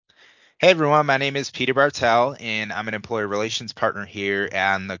Hey everyone, my name is Peter Bartell, and I'm an employee relations partner here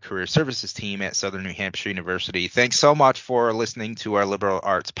on the career services team at Southern New Hampshire University. Thanks so much for listening to our liberal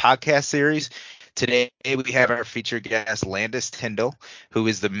arts podcast series. Today we have our featured guest, Landis Tindell, who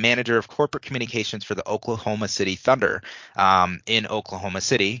is the manager of corporate communications for the Oklahoma City Thunder in Oklahoma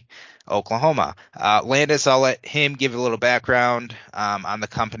City, Oklahoma. Landis, I'll let him give a little background on the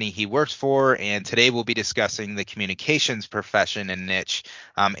company he works for, and today we'll be discussing the communications profession and niche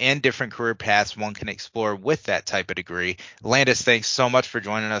and different career paths one can explore with that type of degree. Landis, thanks so much for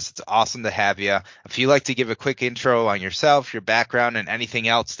joining us. It's awesome to have you. If you'd like to give a quick intro on yourself, your background, and anything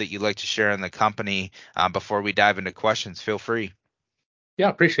else that you'd like to share on the company before we dive into questions, feel free. Yeah,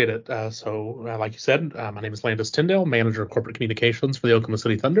 appreciate it. Like you said, my name is Landis Tindell, manager of corporate communications for the Oklahoma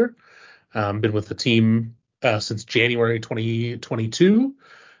City Thunder. Been with the team since January 2022.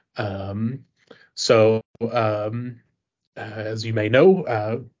 Um, so, as you may know,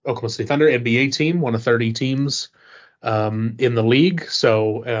 Oklahoma City Thunder NBA team, one of 30 teams in the league.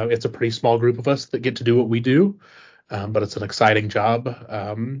 So it's a pretty small group of us that get to do what we do, but it's an exciting job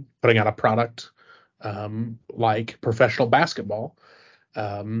putting out a product like professional basketball.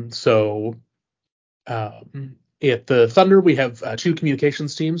 So at the Thunder, we have two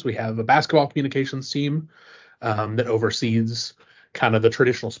communications teams. We have a basketball communications team that oversees kind of the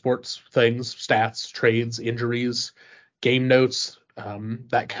traditional sports things, stats, trades, injuries, game notes,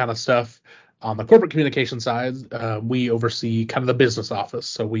 that kind of stuff. On the corporate communication side, we oversee kind of the business office.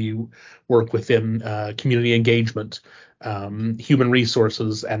 So we work within community engagement, human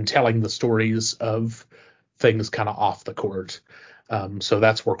resources, and telling the stories of things kind of off the court. So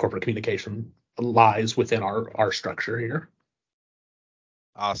that's where corporate communication lies within our structure here.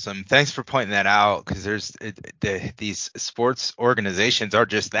 Awesome. Thanks for pointing that out because these sports organizations are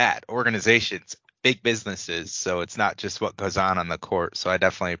just that organizations, big businesses. So it's not just what goes on the court. So I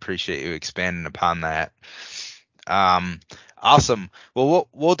definitely appreciate you expanding upon that. Um, awesome. Well,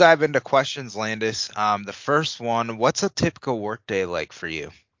 we'll dive into questions, Landis. The first one, what's a typical workday like for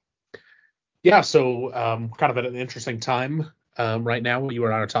you? Yeah, so kind of at an interesting time right now. You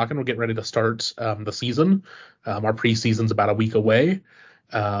and I are talking. We're getting ready to start the season. Our preseason's about a week away.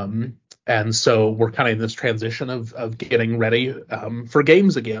 And so we're kind of in this transition of getting ready for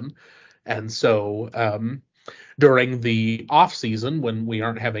games again. And so during the off season when we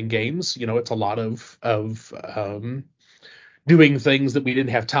aren't having games, it's a lot of doing things that we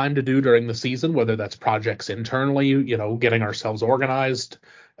didn't have time to do during the season, whether that's projects internally, getting ourselves organized,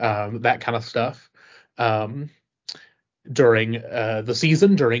 that kind of stuff. Um, During the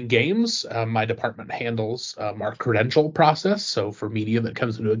season, during games, my department handles our credential process. So for media that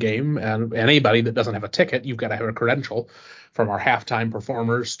comes into a game and anybody that doesn't have a ticket, you've got to have a credential, from our halftime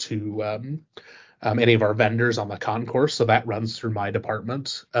performers to any of our vendors on the concourse. So that runs through my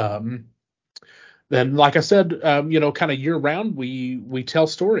department. Then, like I said, kind of year round, we tell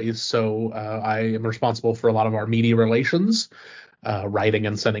stories. So I am responsible for a lot of our media relations, writing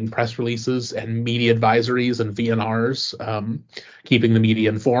and sending press releases and media advisories and VNRs, keeping the media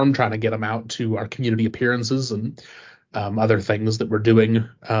informed, trying to get them out to our community appearances and other things that we're doing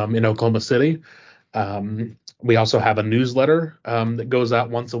in Oklahoma City. We also have a newsletter that goes out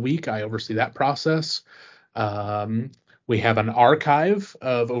once a week. I oversee that process. Um, we have an archive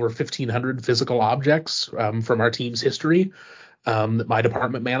of over 1,500 physical objects from our team's history that my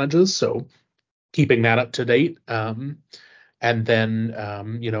department manages. So keeping that up to date. And then,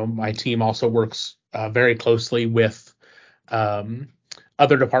 my team also works very closely with um,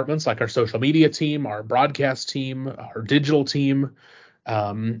 other departments like our social media team, our broadcast team, our digital team.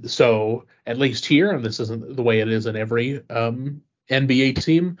 So at least here, and this isn't the way it is in every NBA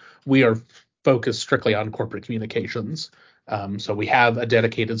team, we are focused strictly on corporate communications. So we have a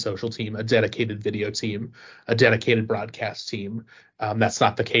dedicated social team, a dedicated video team, a dedicated broadcast team. That's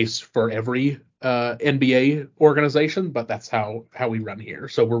not the case for every NBA organization, but that's how we run here.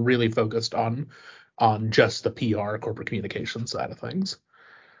 So we're really focused on just the PR, corporate communication side of things.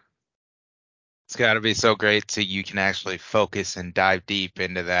 It's got to be so great to you can actually focus and dive deep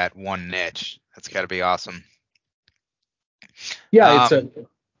into that one niche. That's got to be awesome. Yeah, Um,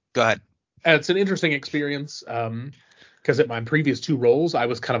 Go ahead. it's an interesting experience. Because at my previous two roles, I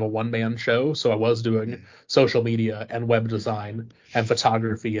was kind of a one-man show. So I was doing social media and web design and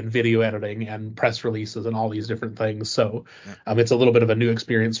photography and video editing and press releases and all these different things. So Yeah. it's a little bit of a new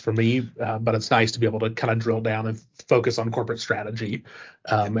experience for me, but it's nice to be able to kind of drill down and focus on corporate strategy,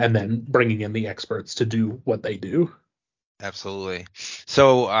 and then bringing in the experts to do what they do. Absolutely.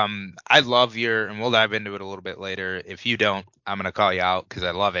 So I love and we'll dive into it a little bit later. If you don't, I'm going to call you out because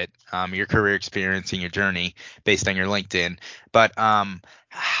I love it. Your career experience and your journey based on your LinkedIn. But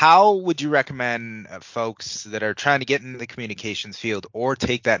How would you recommend folks that are trying to get into the communications field or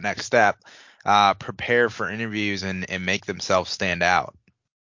take that next step prepare for interviews and make themselves stand out?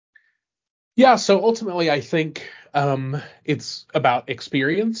 Yeah, so ultimately, I think it's about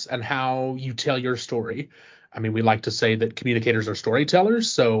experience and how you tell your story. I mean, we like to say that communicators are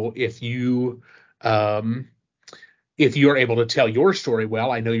storytellers. So um, if you're able to tell your story well,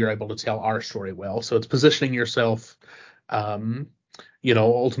 I know you're able to tell our story well. So it's positioning yourself. Um,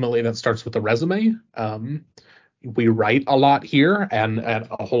 Ultimately, that starts with the resume. We write a lot here and at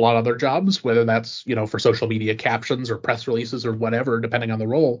a whole lot of other jobs, whether that's for social media captions or press releases or whatever, depending on the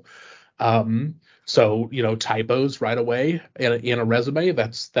role. Um, so typos right away in a resume,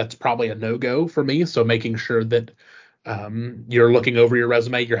 that's probably a no-go for me. So making sure that you're looking over your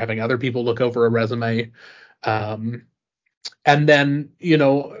resume, you're having other people look over a resume. Um, and then,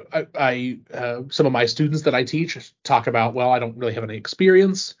 some of my students that I teach talk about, well, I don't really have any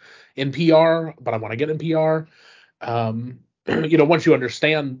experience in PR, but I want to get in PR. um, Once you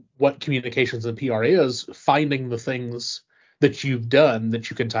understand what communications and PR is, finding the things that you've done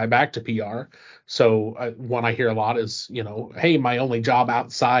that you can tie back to PR. So one I hear a lot is, hey, my only job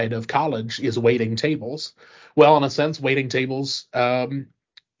outside of college is waiting tables. Well, in a sense, waiting tables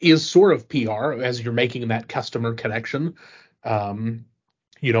is sort of PR as you're making that customer connection. Um,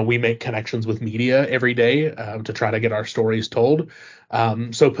 we make connections with media every day to try to get our stories told.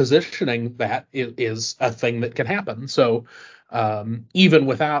 So positioning that is a thing that can happen. So even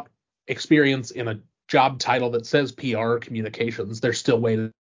without experience in a job title that says PR communications, there's still a way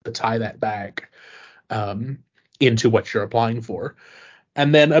to tie that back um, into what you're applying for.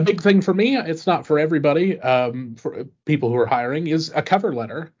 And then a big thing for me, it's not for everybody, for people who are hiring, is a cover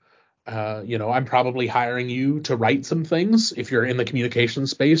letter. I'm probably hiring you to write some things. If you're in the communication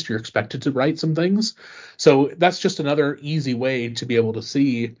space, you're expected to write some things. So that's just another easy way to be able to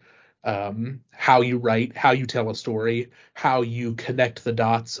see how you write, how you tell a story, how you connect the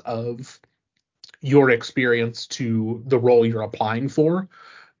dots of your experience to the role you're applying for.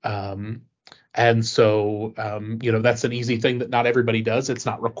 Um, and so, that's an easy thing that not everybody does. It's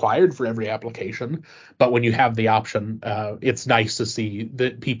not required for every application, but when you have the option, it's nice to see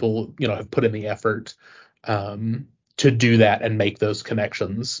that people, have put in the effort to do that and make those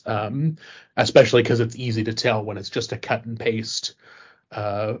connections, especially because it's easy to tell when it's just a cut and paste.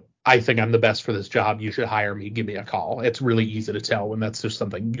 Uh, I think I'm the best for this job. You should hire me. Give me a call. It's really easy to tell when that's just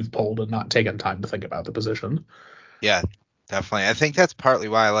something you've pulled and not taken time to think about the position. Yeah, definitely. I think that's partly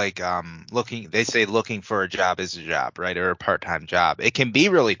why like looking they say looking for a job is a job, right? Or a part-time job. It can be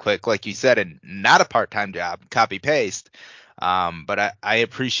really quick, like you said, and not a part-time job, copy paste. But I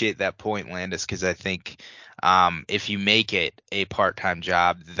appreciate that point, Landis, because I think if you make it a part-time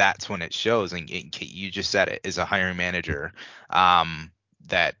job, that's when it shows. And you just said it as a hiring manager,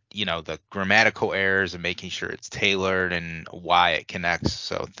 that the grammatical errors and making sure it's tailored and why it connects.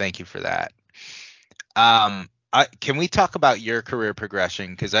 So thank you for that. Can we talk about your career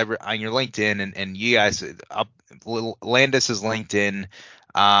progression? Because on your LinkedIn and you guys up Landis's LinkedIn,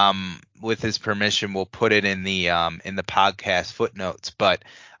 with his permission, we'll put it in the podcast footnotes. But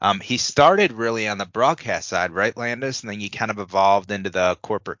he started really on the broadcast side, right, Landis, and then you kind of evolved into the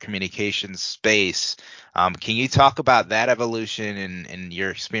corporate communications space. Can you talk about that evolution and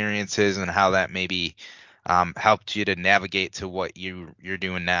your experiences and how that maybe helped you to navigate to what you're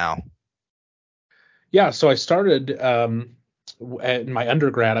doing now? Yeah, so I started in my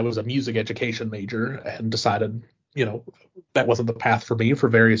undergrad. I was a music education major and decided, you know, that wasn't the path for me for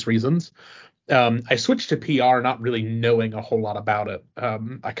various reasons. I switched to PR not really knowing a whole lot about it.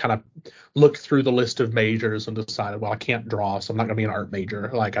 I kind of looked through the list of majors and decided, well, I can't draw, so I'm not going to be an art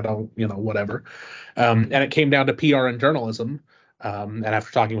major. Like, I don't, whatever. And it came down to PR and journalism. And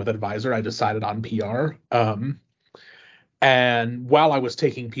after talking with an advisor, I decided on PR. And while I was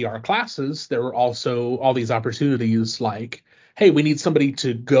taking PR classes, there were also all these opportunities like, hey, we need somebody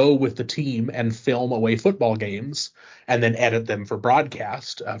to go with the team and film away football games and then edit them for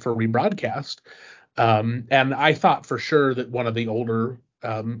broadcast, for rebroadcast. And I thought for sure that one of the older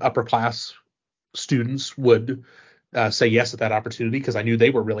upper class students would say yes at that opportunity because I knew they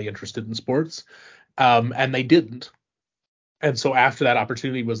were really interested in sports. And they didn't. And so after that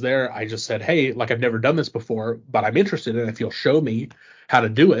opportunity was there, I just said, hey, like I've never done this before, but I'm interested in it. If you'll show me how to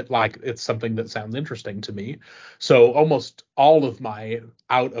do it, like it's something that sounds interesting to me. So almost all of my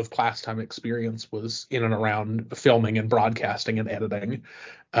out of class time experience was in and around filming and broadcasting and editing.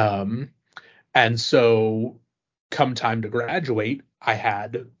 Um, and so come time to graduate, I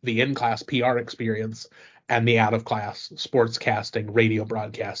had the in class PR experience and the out of class sports casting, radio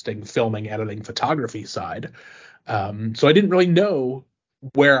broadcasting, filming, editing, photography side. So I didn't really know.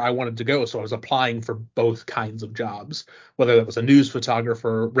 where I wanted to go. So I was applying for both kinds of jobs, whether that was a news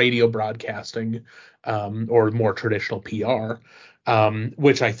photographer, radio broadcasting, or more traditional PR,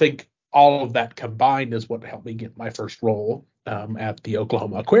 which I think all of that combined is what helped me get my first role at the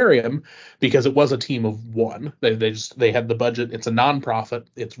Oklahoma Aquarium, because it was a team of one. They had the budget. It's a nonprofit.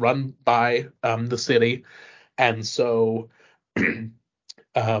 It's run by the city, and so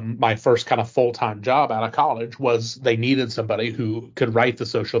my first kind of full-time job out of college was they needed somebody who could write the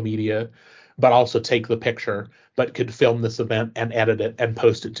social media, but also take the picture, but could film this event and edit it and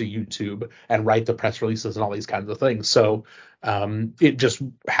post it to YouTube and write the press releases and all these kinds of things. So it just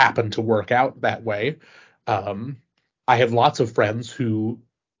happened to work out that way. Um, I have lots of friends who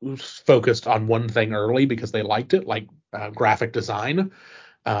focused on one thing early because they liked it, like graphic design.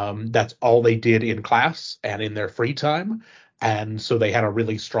 That's all they did in class and in their free time. And so they had a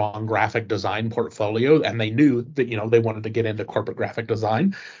really strong graphic design portfolio, and they knew that, they wanted to get into corporate graphic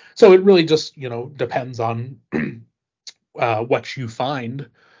design. So it really just, depends on what you find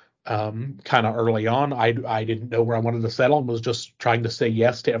kind of early on. I didn't know where I wanted to settle and was just trying to say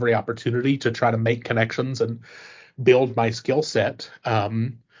yes to every opportunity to try to make connections and build my skill set.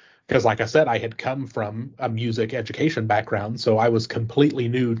 Because, like I said, I had come from a music education background, so I was completely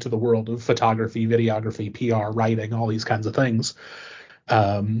new to the world of photography, videography, PR, writing, all these kinds of things.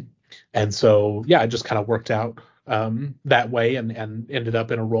 Um, and so, yeah, it just kind of worked out that way, and ended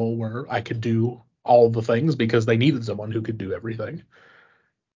up in a role where I could do all the things because they needed someone who could do everything.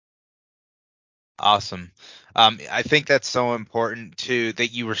 Awesome. I think that's so important too that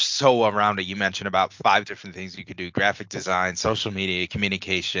you were so around it. You mentioned about 5 different things you could do: graphic design, social media,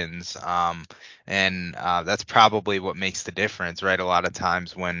 communications, and that's probably what makes the difference, right? A lot of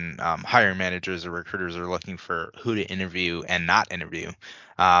times when hiring managers or recruiters are looking for who to interview and not interview.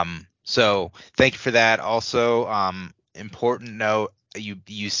 So thank you for that. Also, important note.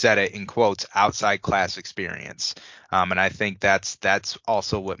 You said it in quotes, outside class experience. And I think that's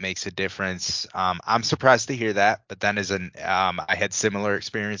also what makes a difference. I'm surprised to hear that, but then I had similar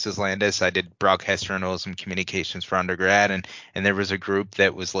experiences, Landis. I did broadcast journalism communications for undergrad, and there was a group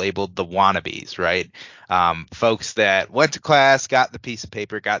that was labeled the wannabes, right? Folks that went to class, got the piece of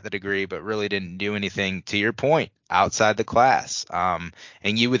paper, got the degree, but really didn't do anything, to your point, outside the class. And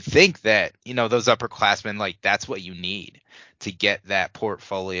you would think that, those upperclassmen, like, that's what you need to get that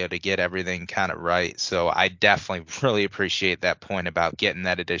portfolio, to get everything kind of right. So I definitely really appreciate that point about getting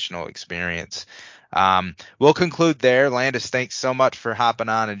that additional experience. We'll conclude there. Landis, thanks so much for hopping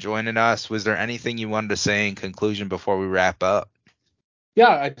on and joining us. Was there anything you wanted to say in conclusion before we wrap up? Yeah,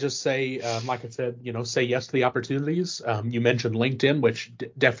 I'd just say, like I said, say yes to the opportunities. You mentioned LinkedIn, which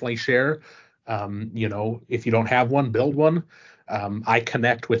definitely share. If you don't have one, build one. I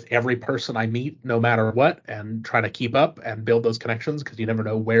connect with every person I meet, no matter what, and try to keep up and build those connections, because you never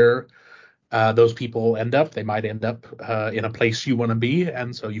know where those people end up. They might end up in a place you want to be,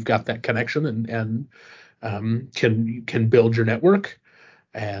 and so you've got that connection, and can build your network.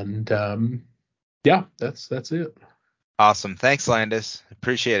 And yeah, that's it. Awesome. Thanks, Landis.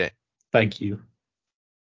 Appreciate it. Thank you.